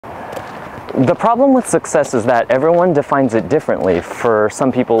The problem with success is that everyone defines it differently. For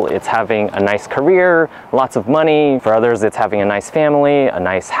some people, it's having a nice career, lots of money. For others, it's having a nice family, a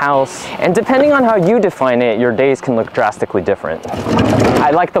nice house. And depending on how you define it, your days can look drastically different.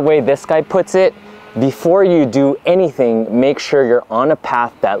 I like the way this guy puts it. Before you do anything, make sure you're on a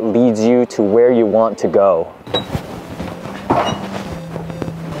path that leads you to where you want to go.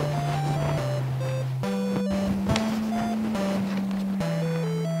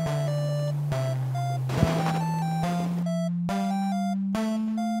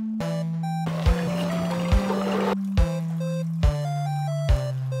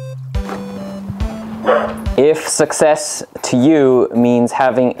 If success to you means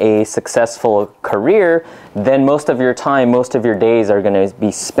having a successful career, then most of your time, most of your days are going to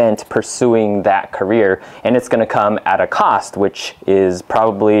be spent pursuing that career, and it's going to come at a cost, which is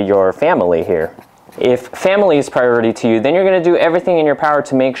probably your family here. If family is priority to you, then you're going to do everything in your power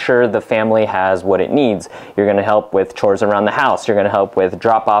to make sure the family has what it needs. You're going to help with chores around the house. You're going to help with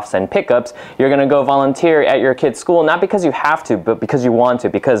drop-offs and pickups. You're going to go volunteer at your kid's school, not because you have to, but because you want to,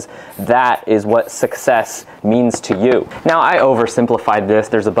 because that is what success means to you. Now, I oversimplified this.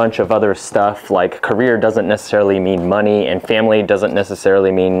 There's a bunch of other stuff, like career doesn't necessarily mean money, and family doesn't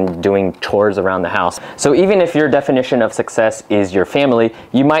necessarily mean doing chores around the house. So even if your definition of success is your family,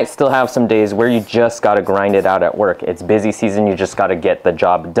 you might still have some days where you just got to grind it out at work. It's busy season, you just got to get the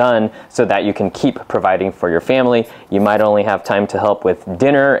job done so that you can keep providing for your family. You might only have time to help with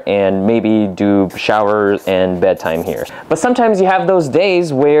dinner and maybe do showers and bedtime here. But sometimes you have those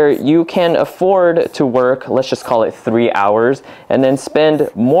days where you can afford to work, let's just call it 3 hours, and then spend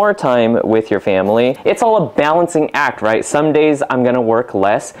more time with your family. It's all a balancing act, right? Some days I'm going to work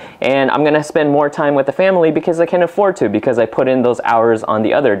less and I'm going to spend more time with the family because I can afford to, because I put in those hours on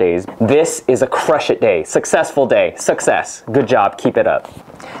the other days. This is a crush it day, successful day, success. Good job, keep it up.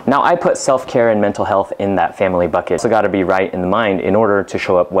 Now, I put self-care and mental health in that family bucket. So got to be right in the mind in order to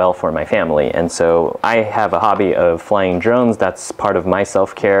show up well for my family. And so I have a hobby of flying drones. That's part of my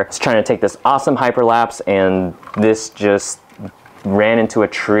self-care. I was trying to take this awesome hyperlapse and this just ran into a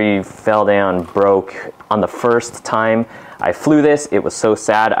tree, fell down, broke. On the first time I flew this, it was so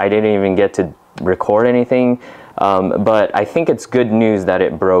sad. I didn't even get to record anything. But I think it's good news that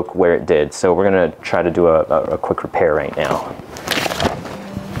it broke where it did. So we're going to try to do a quick repair right now.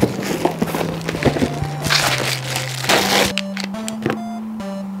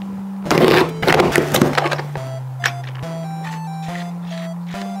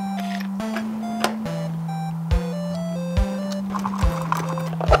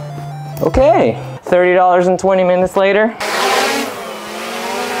 Okay, $30.20 later.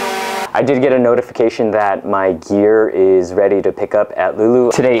 I did get a notification that my gear is ready to pick up at Lulu.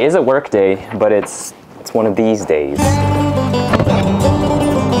 Today is a work day, but it's one of these days. Then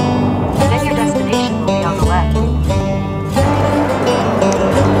your destination will be on the left.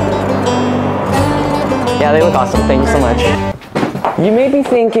 Yeah, they look awesome. Thank you so much. You may be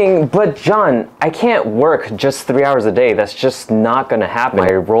thinking, but John, I can't work just 3 hours a day. That's just not gonna happen.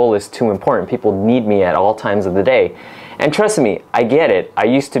 My role is too important. People need me at all times of the day. And trust me, I get it. I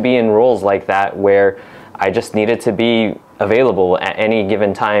used to be in roles like that where I just needed to be available at any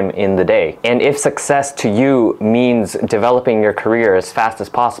given time in the day. And if success to you means developing your career as fast as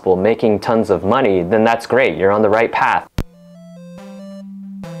possible, making tons of money, then that's great. You're on the right path.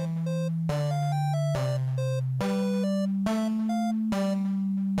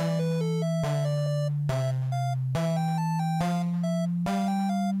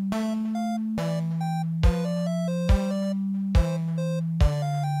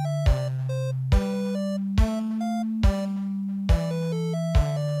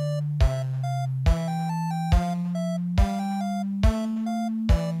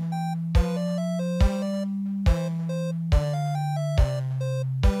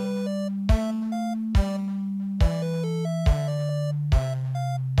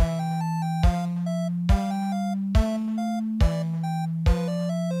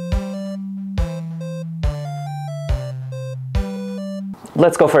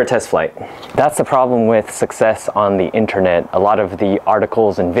 Let's go for a test flight. That's the problem with success on the internet. A lot of the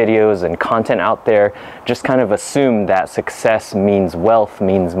articles and videos and content out there just kind of assume that success means wealth,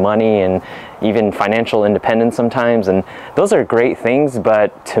 means money, and even financial independence sometimes. And those are great things,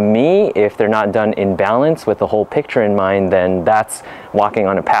 but to me, if they're not done in balance with the whole picture in mind, then that's walking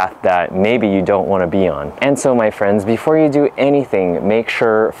on a path that maybe you don't want to be on. And so, my friends, before you do anything, make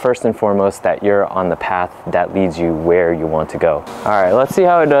sure first and foremost that you're on the path that leads you where you want to go. All right, let's see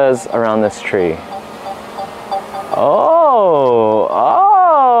how it does around this tree. Oh,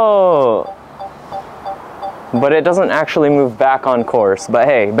 but it doesn't actually move back on course. But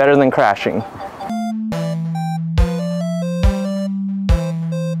hey, better than crashing.